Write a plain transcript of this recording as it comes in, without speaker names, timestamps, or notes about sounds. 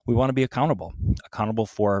we want to be accountable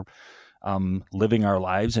for living our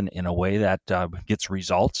lives in a way that gets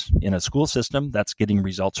results in a school system that's getting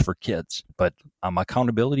results for kids. But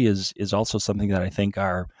accountability is also something that I think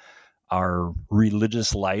our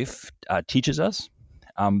religious life teaches us,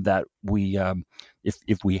 that we,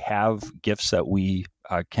 if we have gifts that we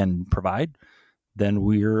can provide, then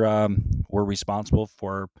we're responsible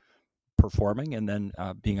for performing and then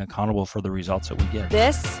being accountable for the results that we get.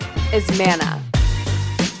 This is MANNA,